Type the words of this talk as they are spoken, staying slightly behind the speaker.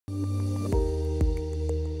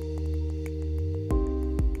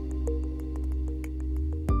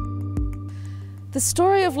The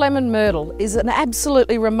story of lemon myrtle is an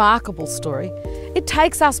absolutely remarkable story. It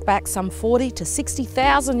takes us back some 40 to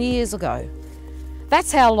 60,000 years ago.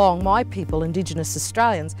 That's how long my people, Indigenous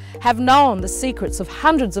Australians, have known the secrets of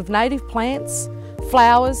hundreds of native plants,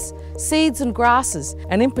 flowers, seeds and grasses,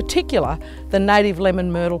 and in particular, the native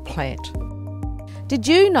lemon myrtle plant. Did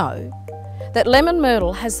you know that lemon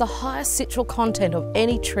myrtle has the highest citral content of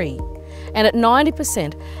any tree, and at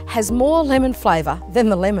 90% has more lemon flavour than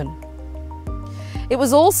the lemon? It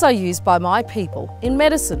was also used by my people in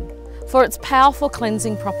medicine for its powerful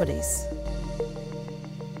cleansing properties.